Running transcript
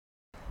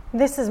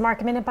This is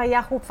Market Minute by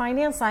Yahoo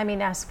Finance. I'm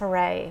Ines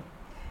Ferre.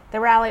 The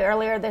rally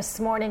earlier this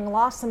morning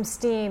lost some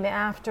steam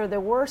after the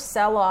worst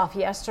sell-off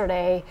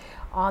yesterday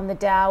on the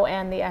Dow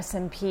and the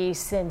S&P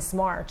since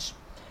March.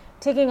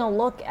 Taking a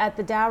look at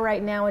the Dow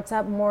right now, it's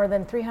up more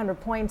than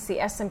 300 points. The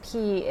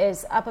S&P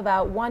is up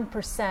about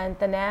 1%.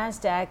 The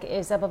Nasdaq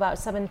is up about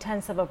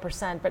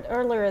 0.7%. But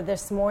earlier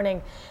this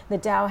morning, the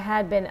Dow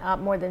had been up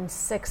more than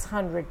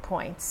 600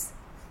 points.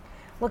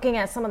 Looking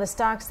at some of the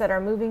stocks that are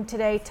moving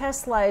today,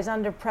 Tesla is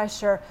under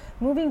pressure,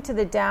 moving to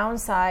the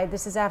downside.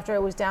 This is after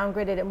it was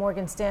downgraded at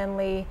Morgan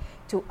Stanley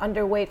to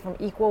underweight from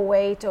equal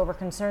weight over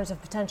concerns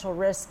of potential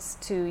risks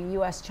to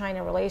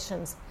U.S.-China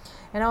relations.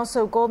 And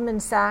also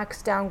Goldman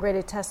Sachs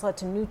downgraded Tesla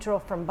to neutral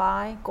from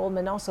buy.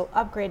 Goldman also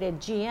upgraded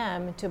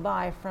GM to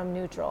buy from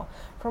neutral.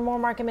 For more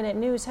Market Minute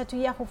news, head to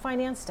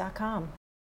yahoofinance.com.